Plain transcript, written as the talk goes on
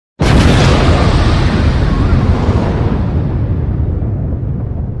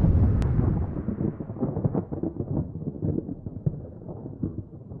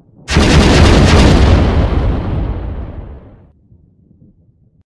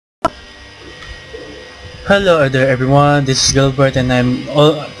Hello there everyone, this is Gilbert and I'm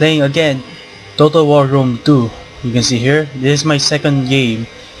playing again Total War Rome 2. You can see here, this is my second game.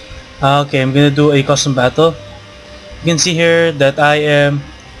 Okay, I'm gonna do a custom battle. You can see here that I am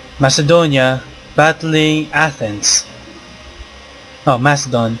Macedonia battling Athens. Oh,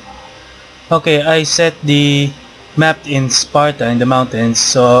 Macedon. Okay, I set the map in Sparta in the mountains,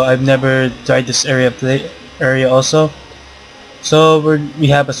 so I've never tried this area also. So we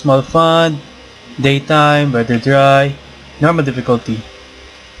have a small fun. Daytime, weather dry, normal difficulty.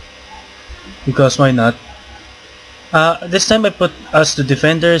 Because why not? This time I put us to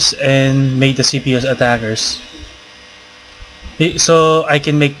defenders and made the CPUs attackers. So I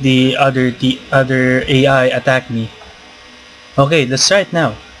can make the other AI attack me. Okay, let's try it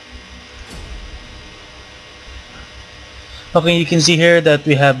now. Okay, you can see here that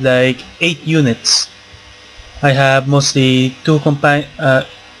we have like 8 units. I have mostly 2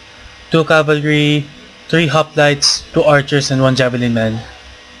 cavalry, 3 hoplites, 2 archers, and 1 javelin man.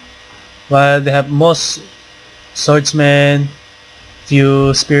 While they have most swordsmen,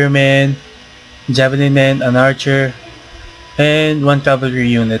 few spearmen, javelin men, an archer, and 1 cavalry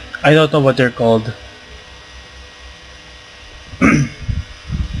unit. I don't know what they're called. You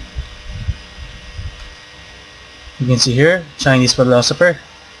can see here, Chinese philosopher.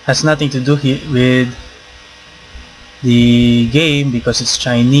 Has nothing to do with the game because it's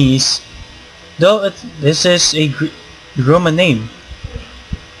Chinese, though this is a Roman name.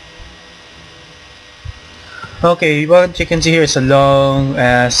 Okay, what you can see here is a long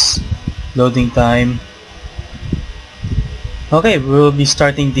ass loading time. Okay, we'll be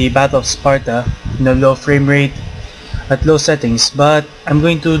starting the Battle of Sparta in a low frame rate at low settings, but I'm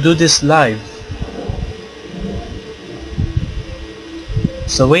going to do this live.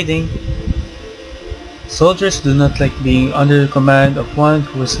 So waiting. Soldiers do not like being under the command of one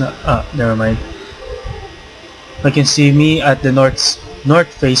who is not. Never mind. I can see me at the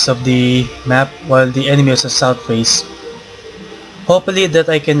north face of the map while the enemy is the south face. Hopefully that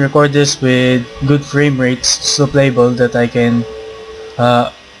I can record this with good frame rates so playable that I can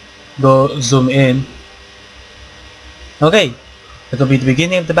go zoom in. Okay, that will be the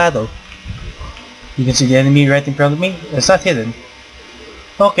beginning of the battle. You can see the enemy right in front of me. It's not hidden.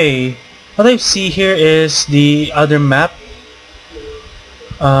 Okay. What I see here is the other map.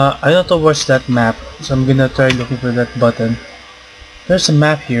 I don't know where's that map, so I'm gonna try looking for that button. There's a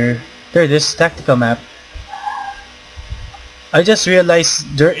map here. There it is, tactical map. I just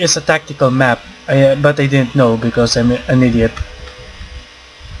realized there is a tactical map, but I didn't know because I'm an idiot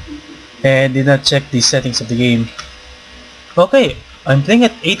and did not check the settings of the game. Okay, I'm playing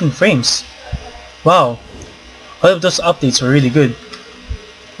at 18 frames. Wow, all of those updates were really good.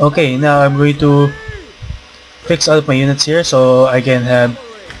 Okay, now I'm going to fix all of my units here so I can have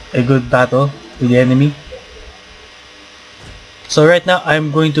a good battle with the enemy. So right now I'm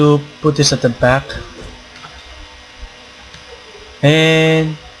going to put this at the back.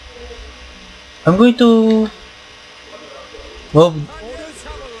 And I'm going to move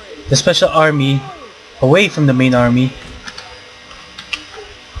the special army away from the main army.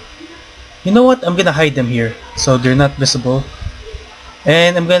 You know what? I'm gonna hide them here so they're not visible.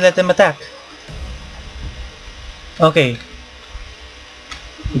 And I'm gonna let them attack. Okay.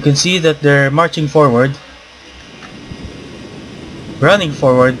 You can see that they're marching forward. Running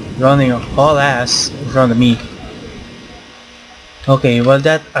forward. Running all ass in front of me. Okay, well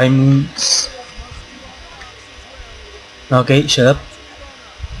that I'm... Okay, shut up.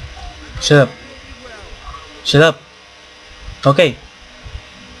 Shut up. Shut up. Okay.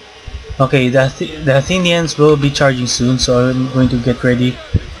 Okay, the Athenians will be charging soon, so I'm going to get ready.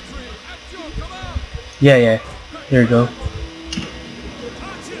 Yeah, here we go.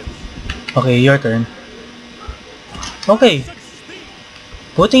 Okay, your turn. Okay,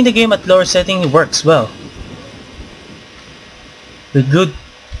 putting the game at lower setting works well. With good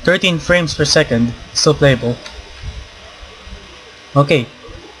 13 frames per second, still playable. Okay,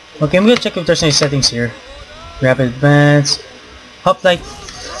 I'm gonna check if there's any settings here. Rapid advance, hoplite.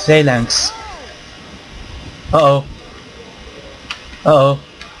 Phalanx. Uh-oh.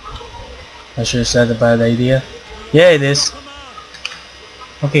 I should have said a bad idea. Yeah, it is.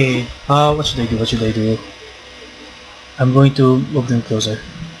 Okay, what should I do? I'm going to move them closer.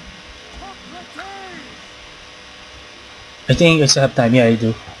 I think I still have time. Yeah, I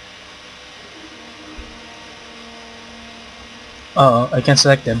do. Uh-oh, I can't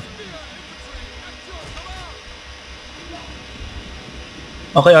select them.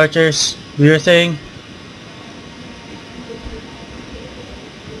 Okay, archers, do your thing.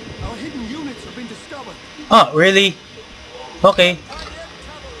 Our hidden units have been discovered. Oh, really? Okay.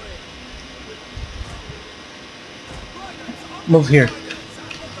 move here.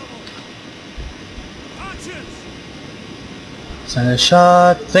 Send a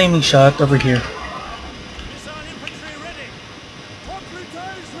shot, flaming shot over here.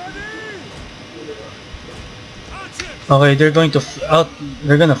 Okay, they're going to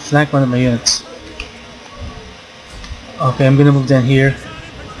they're gonna flank one of my units. Okay, I'm gonna move down here.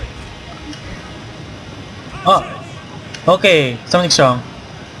 Oh, okay, something's wrong.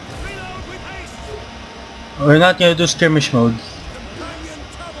 We're not gonna do skirmish mode.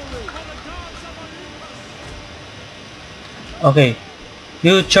 Okay,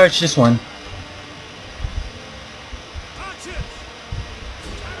 you charge this one.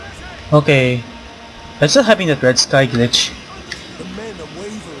 Okay, I'm still having that red sky glitch.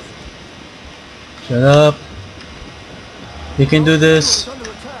 Shut up. You can do this.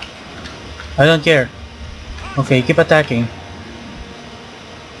 I don't care. Okay, keep attacking.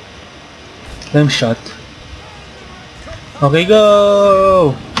 Flame shot. Okay,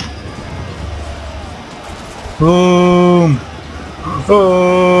 go! Boom!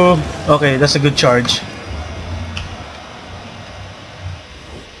 Boom! Okay, that's a good charge.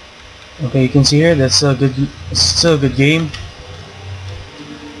 Okay, you can see here, that's a good, still a good game.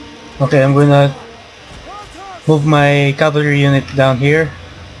 Okay, I'm gonna move my cavalry unit down here.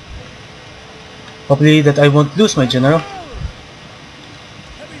 Hopefully that I won't lose my general.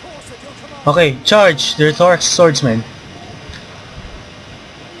 Okay, charge! They're Thorax swordsmen.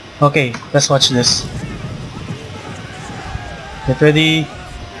 Okay, let's watch this. Get ready.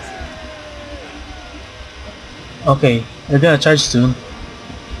 Okay, they're gonna charge soon.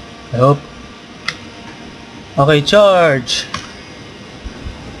 I hope. Okay, charge!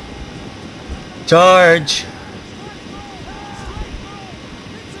 Charge!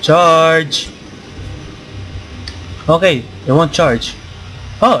 Charge! Okay, they won't charge.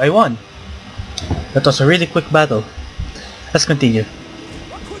 Oh, I won! That was a really quick battle. Let's continue.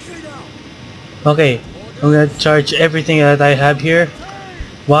 Okay, I'm gonna charge everything that I have here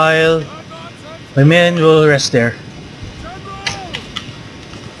while my men will rest there.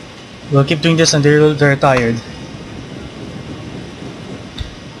 We'll keep doing this until they're tired.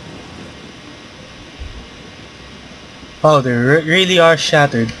 Oh, they really are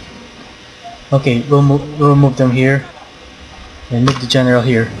shattered. Okay, we'll move them here and move the general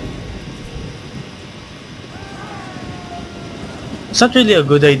here. It's not really a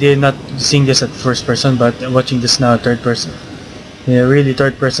good idea not seeing this at first person, but watching this now at third person. Yeah, really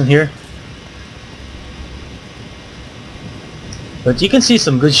third person here. But you can see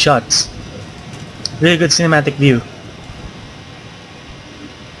some good shots. Really good cinematic view.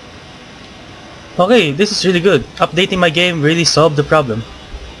 Okay, this is really good. Updating my game really solved the problem.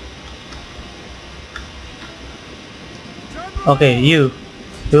 Okay, you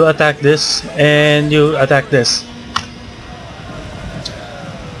attack this and you attack this.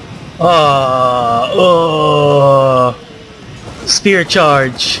 Oh, spear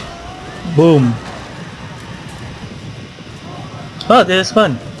charge. Boom. Oh, this is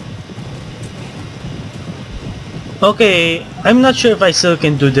fun. Okay, I'm not sure if I still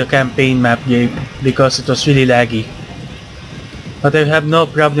can do the campaign map game because it was really laggy. But I have no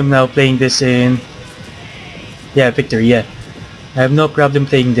problem now playing this in... Yeah, victory, yeah. I have no problem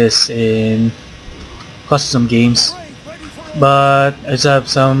playing this in custom games. But I just have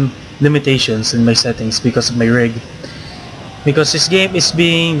some limitations in my settings because of my rig. Because this game is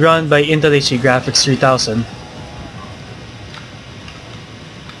being run by Intel HD Graphics 3000.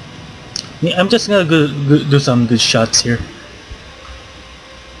 I'm just gonna do some good shots here.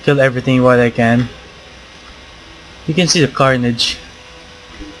 Kill everything while I can. You can see the carnage.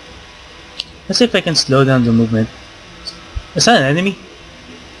 Let's see if I can slow down the movement. Is that an enemy?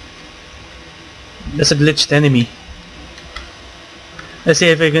 That's a glitched enemy. Let's see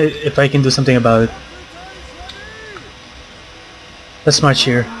if I can do something about it. Let's march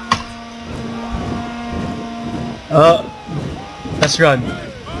here. Let's run.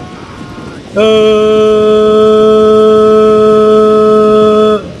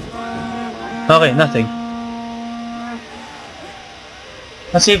 Okay, nothing.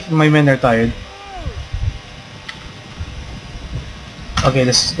 Let's see if my men are tired. Okay,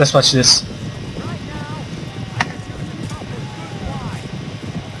 let's watch this.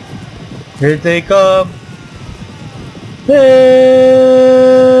 Here they come.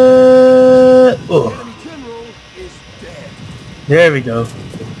 Oh. There we go.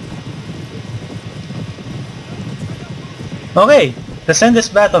 Okay, let's end this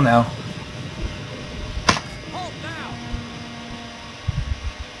battle now.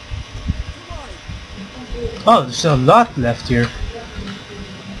 Oh, there's a lot left here.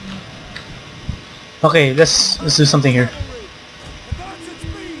 Okay, let's do something here.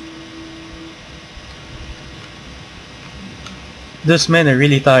 those men are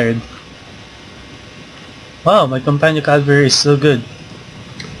really tired. Wow, my companion cavalry is so good.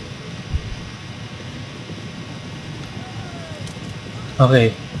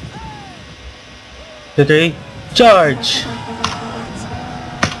 Okay. Okay, charge!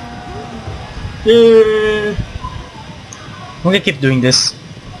 Yeah. I'm gonna keep doing this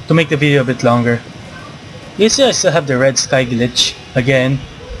to make the video a bit longer. You see, I still have the red sky glitch again.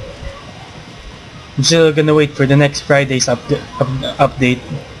 I'm still gonna wait for the next Friday's update.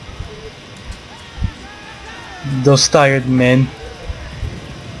 Those tired men.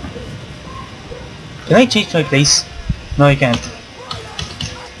 Can I change my place? No, I can't.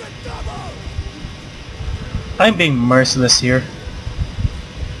 I'm being merciless here.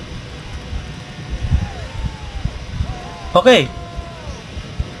 Okay.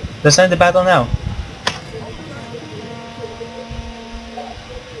 Let's end the battle now.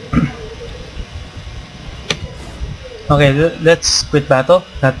 Okay, let's quit battle,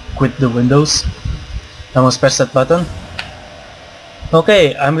 not quit the windows. I almost press that button.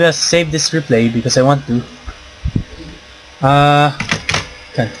 Okay, I'm gonna save this replay because I want to.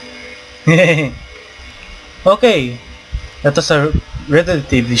 Can't. Okay, that was a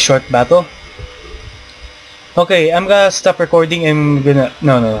relatively short battle. Okay, I'm gonna stop recording and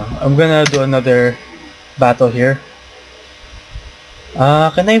no, I'm gonna do another battle here.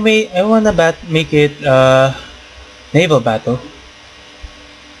 Can I wanna make it naval battle.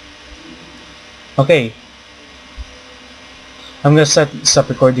 Okay, I'm gonna stop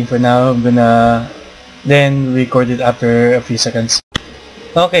recording for now. I'm gonna then record it after a few seconds.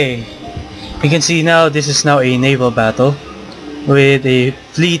 Okay, you can see now this is now a naval battle with a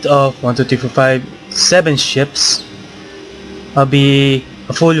fleet of 1, 2, 3, 4, 5, 7 ships. I'll be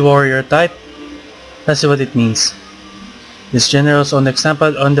a full warrior type. That's what it means. This general's own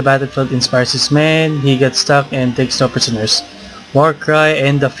example on the battlefield inspires his men. He gets stuck and takes no prisoners. War cry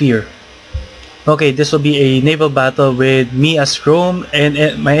and the fear. Okay, this will be a naval battle with me as Rome and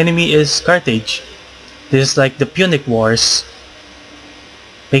my enemy is Carthage. This is like the Punic Wars.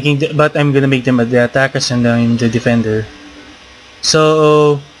 But I'm gonna make them the attackers and I'm the defender.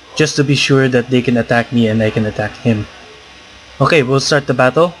 So, just to be sure that they can attack me and I can attack him. Okay, we'll start the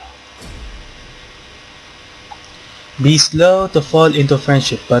battle. Be slow to fall into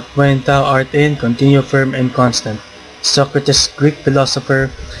friendship, but when thou art in, continue firm and constant. Socrates, Greek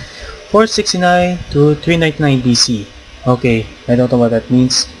philosopher, 469 to 399 BC. Okay, I don't know what that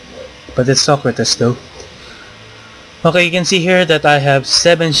means, but it's Socrates though. Okay, you can see here that I have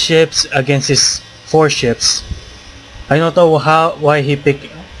 7 ships against his 4 ships. I don't know why he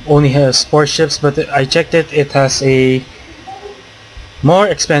only has 4 ships, but I checked it. It has a more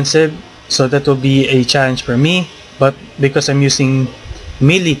expensive, so that will be a challenge for me. But because I'm using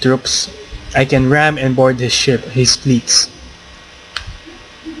melee troops, I can ram and board his fleets.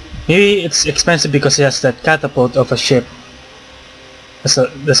 Maybe it's expensive because it has that catapult of a ship.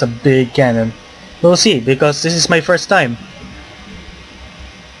 That's a big cannon. We'll see, because this is my first time.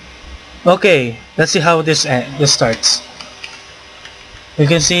 Okay, let's see how this starts. You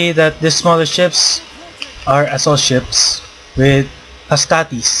can see that these smaller ships are assault ships with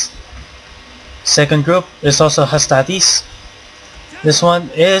hastatis. Second group is also hastatis. This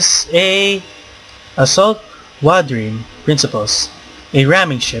one is a assault quadrime principles, a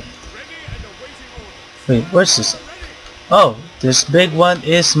ramming ship. Wait, where's this? Oh, this big one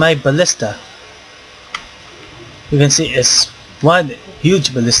is my ballista. You can see it's one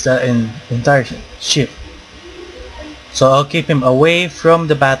huge ballista in the entire ship. So I'll keep him away from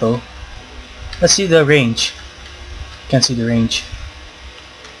the battle. Let's see the range. Can't see the range.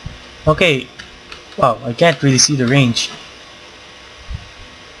 Okay. Wow, I can't really see the range.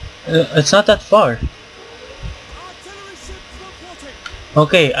 It's not that far.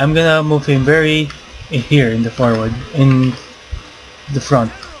 Okay, I'm gonna move him very here in the forward, in the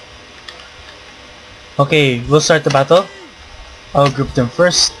front. Okay, we'll start the battle. I'll group them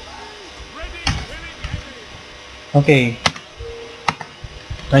first. Okay.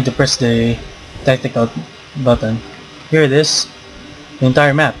 Trying to press the tactical button. Here it is. The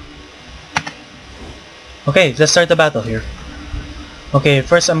entire map. Okay, let's start the battle here. Okay,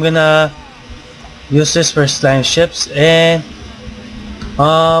 first I'm gonna use this first line of ships and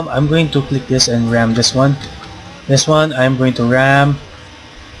I'm going to click this and ram this one. This one I'm going to ram.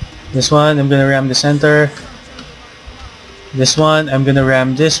 This one I'm gonna ram the center. This one I'm gonna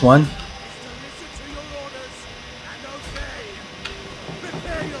ram this one.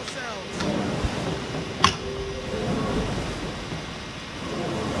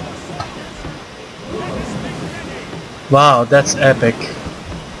 Wow, that's epic.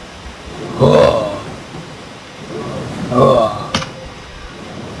 Oh. Oh.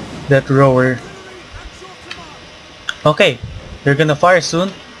 that rower. Okay, they're gonna fire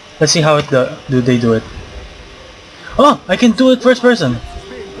soon. Let's see how do they do it. Oh, I can do it first person.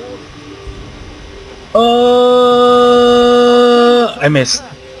 Oh, I missed.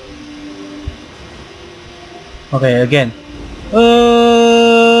 Okay, again.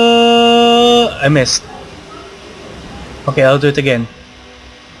 I missed. Okay, I'll do it again.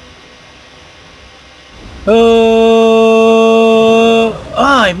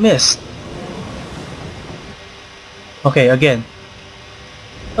 I missed. Okay, again.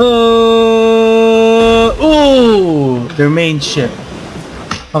 Ooh, their main ship.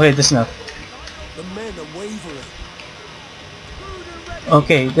 Okay, this enough. The men are wavering.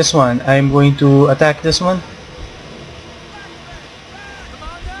 Okay, this one. I'm going to attack this one.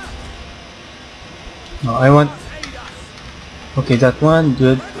 No, I want... Okay, that one,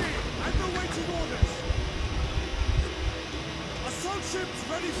 good. And the waiting orders. Assault ships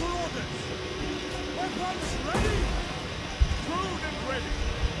ready for orders. Weapons ready. Crewed and ready.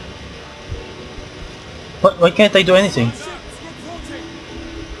 Why can't I do anything? Ships reporting.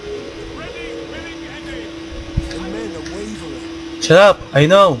 Ready, willing, and in. The men are wavering. Shut up, I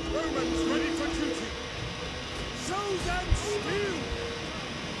know. Romans ready for duty. Shows and steel.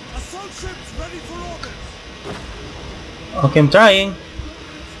 Assault ships ready for orders. Okay, I'm trying.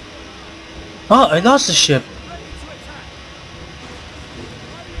 Oh, I lost the ship.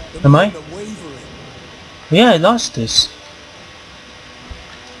 The Am I? men are wavering. Yeah, I lost this.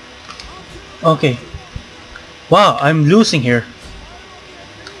 Okay. Wow, I'm losing here.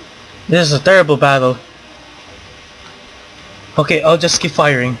 This is a terrible battle. Okay, I'll just keep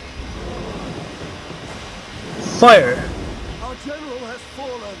firing. Fire! Our general has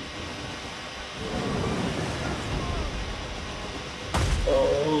fallen.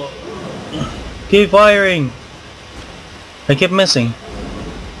 Keep firing! I keep missing.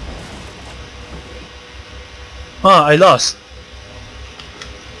 Ah, I lost.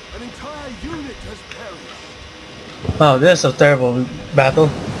 An entire unit has perished. Wow, this is a terrible battle.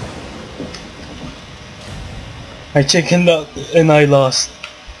 I chickened out and I lost.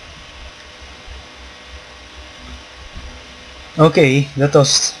 Okay, that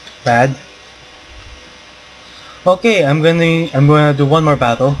was bad. Okay, I'm gonna do one more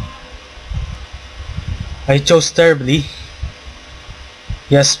battle. I chose terribly.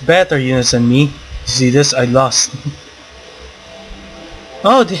 He has better units than me. See this? I lost.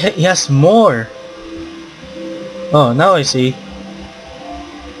 Oh, he has more. Oh, now I see.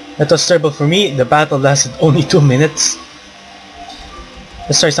 That was terrible for me. The battle lasted only 2 minutes.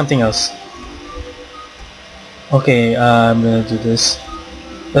 Let's try something else. Okay, I'm gonna do this.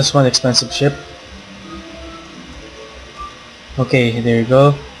 That's one expensive ship. Okay, there you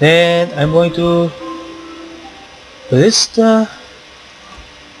go. Then I'm going to... Ballista.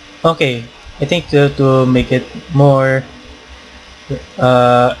 Okay, I think to make it more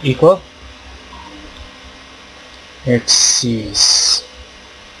equal. Let's see.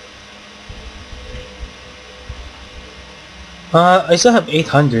 I still have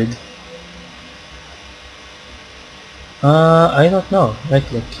 800. I don't know. Right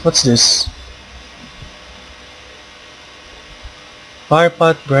click. What's this?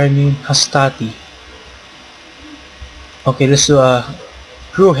 Parpat Brahmin Hastati. Okay, let's do a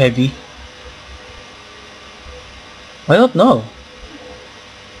crew heavy. I don't know.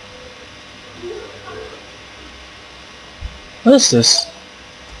 What is this?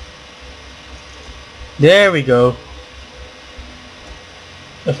 There we go.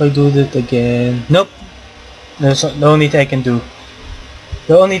 If I do that again... Nope. That's the only thing I can do.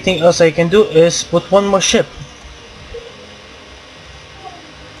 The only thing else I can do is put one more ship.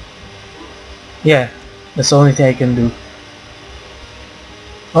 Yeah, that's the only thing I can do.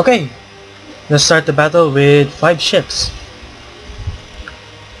 Okay, let's start the battle with 5 ships.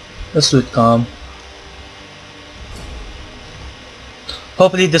 Let's do it calm.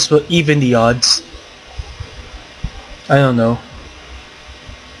 Hopefully this will even the odds. I don't know.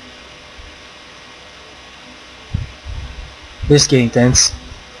 This is getting tense.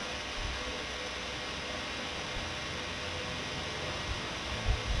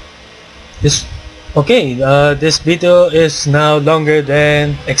 This video is now longer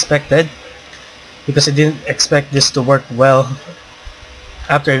than expected because I didn't expect this to work well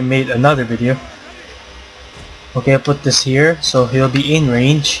after I made another video. Okay, I put this here so he'll be in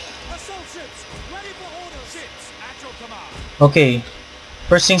range. Okay,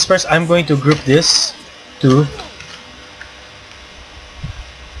 first things first, I'm going to group this to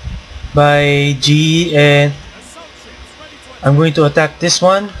by G, and I'm going to attack this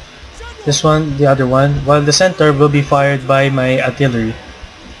one, the other one, while the center will be fired by my artillery.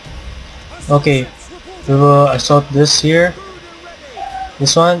 Okay, we will assault this here.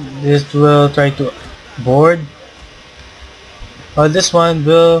 This one, this will try to board. This one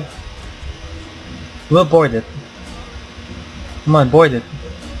will board it. Come on, board it.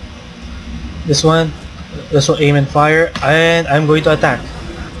 This one will aim and fire, and I'm going to attack.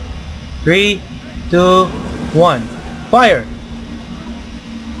 3, 2, 1, fire!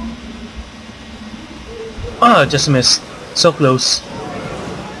 Ah, just missed. So close.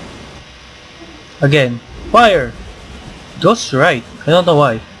 Again, fire! Goes right. I don't know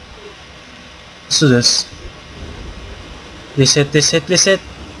why. Let's do this. This hit, this hit, this hit.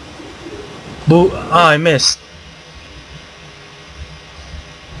 Boo! Ah, I missed.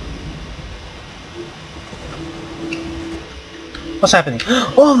 What's happening?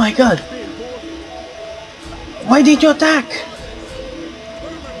 Oh my god! Why did you attack?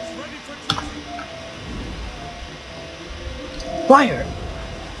 Fire!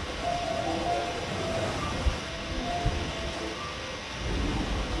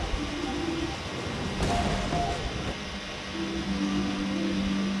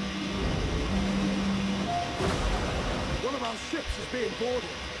 One of our ships is being boarded.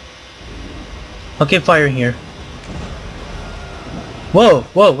 Okay, firing here. Whoa,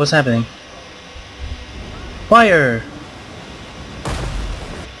 whoa, what's happening? Fire!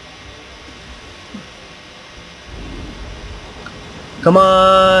 Come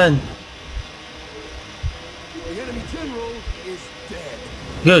on! The enemy general is dead.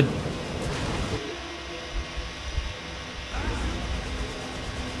 Good.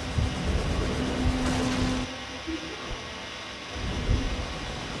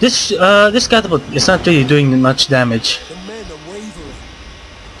 This catapult is not really doing much damage. The men are wavering.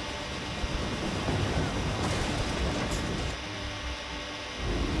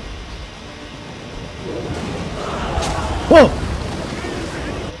 Whoa!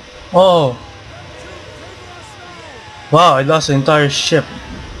 Oh! Wow, I lost the entire ship.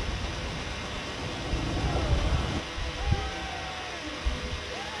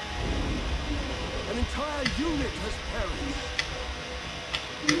 An entire unit has perished.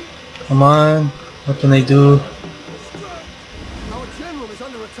 Come on, what can I do? Our general is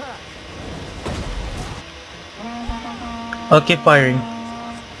under attack. I'll keep firing.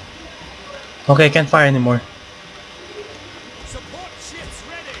 Okay, I can't fire anymore. Support ships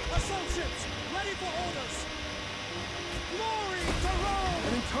ready. Assault ships ready for orders. Glory to Rome.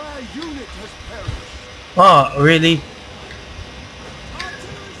 An entire unit has perished. Oh, really?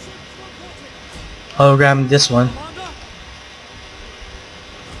 Artillery ships reporting. I'll ram this one. Commander,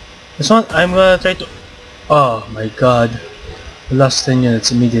 This one, I'm gonna try to... Oh my god. I lost 10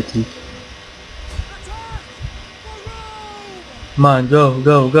 units immediately. attack for Rome. Come on, go,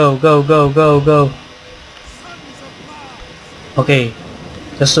 go, go, go, go, go, go. Sons of Mars. Okay.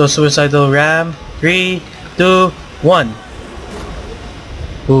 Just do a suicidal ram. 3, 2, 1.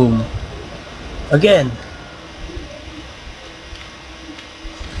 Boom. Again.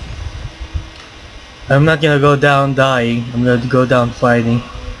 I'm not gonna go down dying. I'm gonna go down fighting.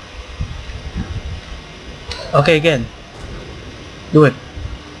 Okay, again. Do it.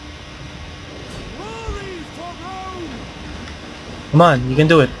 Glory for Rome. Come on, you can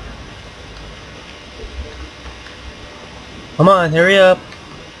do it. Come on, hurry up.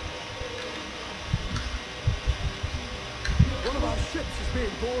 One of our ships is being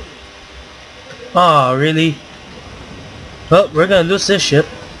boarded. Ah, really? Well, we're gonna lose this ship.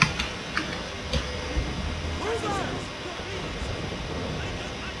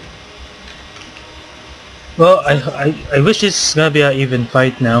 Well, I wish it's gonna be an even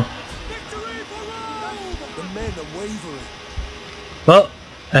fight now. Victory for Rome. The men are wavering. Well,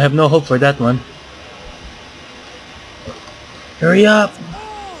 I have no hope for that one. Hurry up!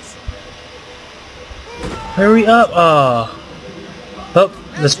 Ours. Hurry up! Ah. Oh,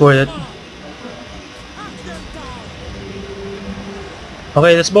 let's board it. Hack them down.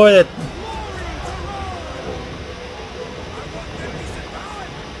 Okay, let's board it.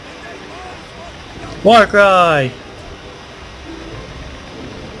 War cry!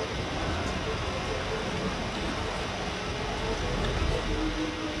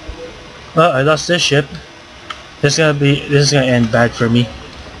 Well, I lost this ship. This is gonna end bad for me.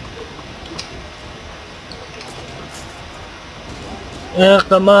 Yeah,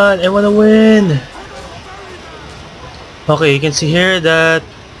 come on, I wanna win! Okay, you can see here that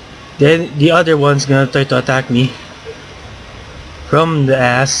the other one's gonna try to attack me from the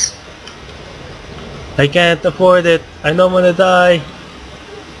ass. I can't afford it. I don't wanna die.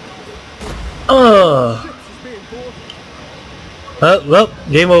 Oh! Well,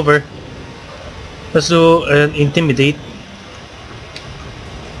 game over. Let's do an intimidate.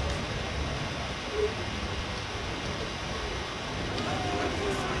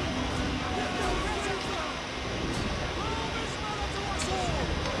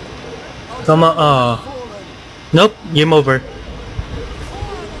 Come on. Nope. Game over.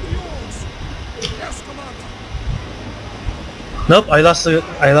 Nope. I lost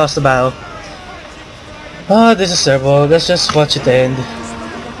the battle. Ah, this is terrible. Let's just watch it end.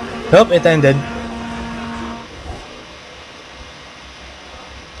 Nope, it ended.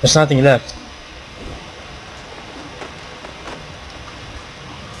 There's nothing left.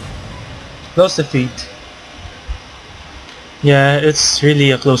 Close defeat. Yeah, it's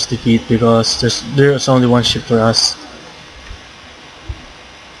really a close defeat because there's only one ship for us.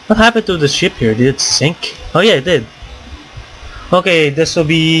 What happened to the ship here? Did it sink? Oh yeah, it did. Okay, this will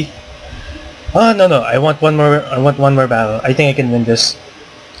be... Oh no, I want one more battle. I think I can win this.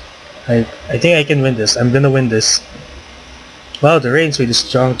 I think I can win this. I'm gonna win this. Wow, the rain's really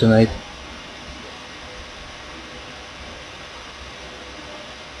strong tonight.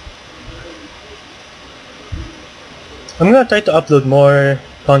 I'm gonna try to upload more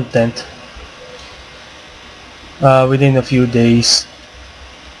content within a few days.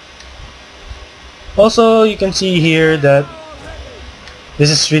 Also, you can see here that this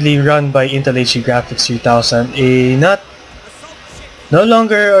is really run by Intel HD Graphics 3000, a no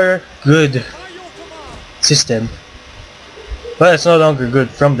longer a good system. Well, it's no longer good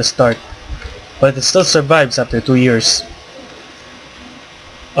from the start, but it still survives after 2 years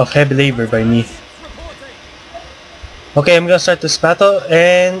of heavy labor by me. Okay, I'm gonna start this battle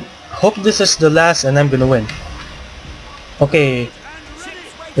and hope this is the last and I'm gonna win. Okay,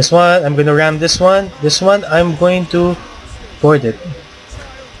 this one, I'm gonna ram this one. This one, I'm going to board it.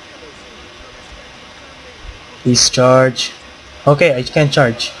 Please charge. Okay, I can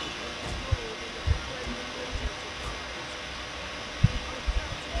charge.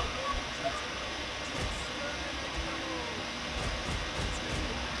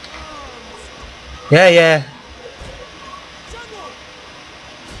 Yeah.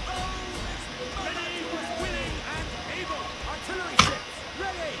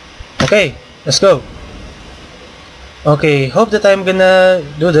 Okay, let's go. Okay, hope that I'm gonna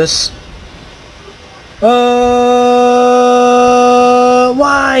do this.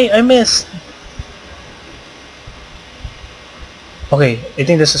 Why? I missed. Okay, I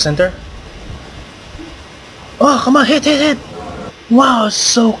think this is center. Oh, come on, hit. Wow,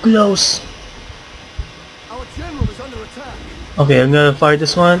 so close. Our general is under attack. Okay, I'm gonna fire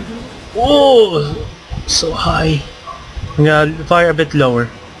this one. Oh, so high. I'm gonna fire a bit lower.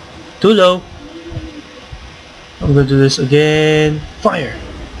 Too low. I'm gonna do this again. Fire.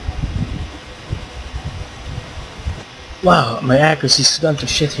 Wow, my accuracy's gone to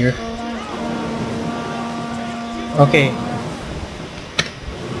shit here. Okay.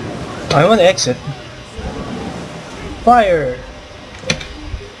 I want to exit. Fire!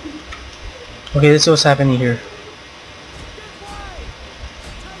 Okay, let's see what's happening here.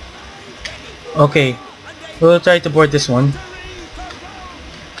 Okay, we'll try to board this one.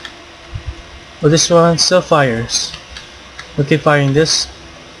 But this one still fires. We'll keep firing this.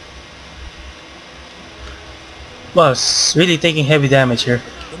 Wow, it's really taking heavy damage here.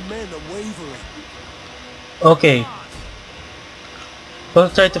 The men are wavering. Okay. We'll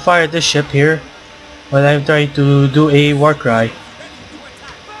try to fire this ship here while I'm trying to do a war cry.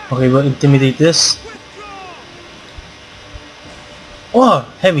 Okay, we'll intimidate this. Oh,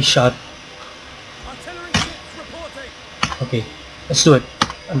 heavy shot. Okay, let's do it.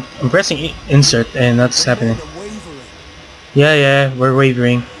 I'm pressing insert and that's happening. Yeah, we're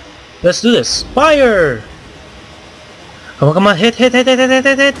wavering. Let's do this. Fire! Come on, hit.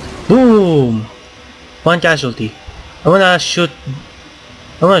 Boom! One casualty. I wanna shoot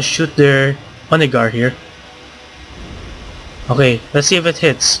their Onegar here. Okay, let's see if it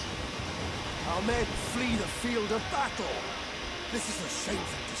hits. Our men flee the field of battle. This is a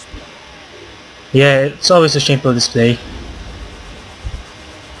shameful display. Yeah, it's always a shameful display.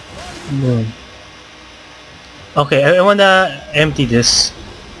 Boom. Okay, I wanna empty this.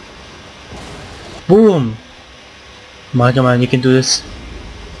 Boom! Come on, you can do this.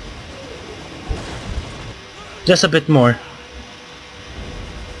 Just a bit more.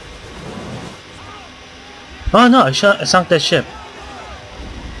 Oh no, I sunk that ship.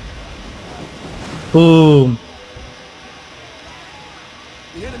 Boom.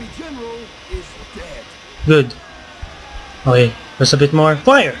 The enemy general is dead. Good. Okay, just a bit more.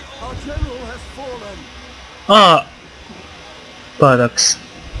 Fire! Our general has fallen. Ah! Buttocks.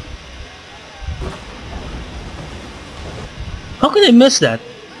 How could I miss that?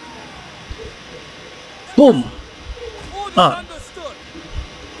 Boom! Ah.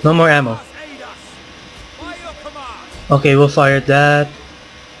 No more ammo. Okay, we'll fire that.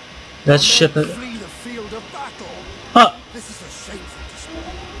 That ship. Ah!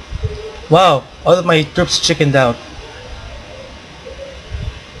 Wow, all of my troops chickened out.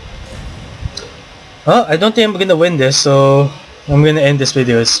 Well, I don't think I'm gonna win this, so I'm gonna end this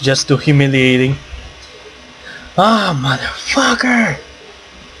video. It's just too humiliating. Ah, motherfucker!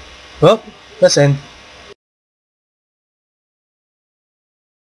 Well, let's end.